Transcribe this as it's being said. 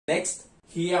Next,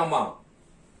 hiyama.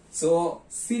 So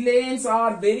silanes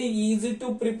are very easy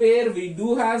to prepare. We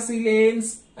do have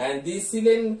silanes, and these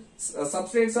silane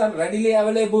substrates are readily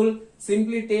available.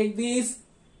 Simply take these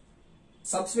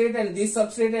substrate and this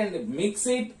substrate and mix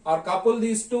it or couple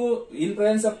these two in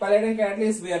presence of palladium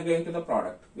catalyst. We are going to the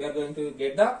product. We are going to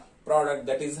get the product.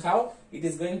 That is how it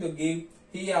is going to give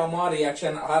hiyama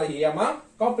reaction or hiyama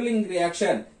coupling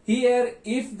reaction. Here,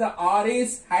 if the R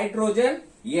is hydrogen,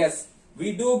 yes,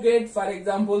 we do get, for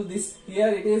example, this here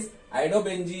it is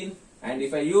iodobenzene, and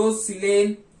if I use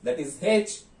silane, that is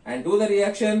H, and do the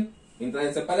reaction in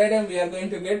presence of palladium, we are going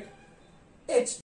to get H.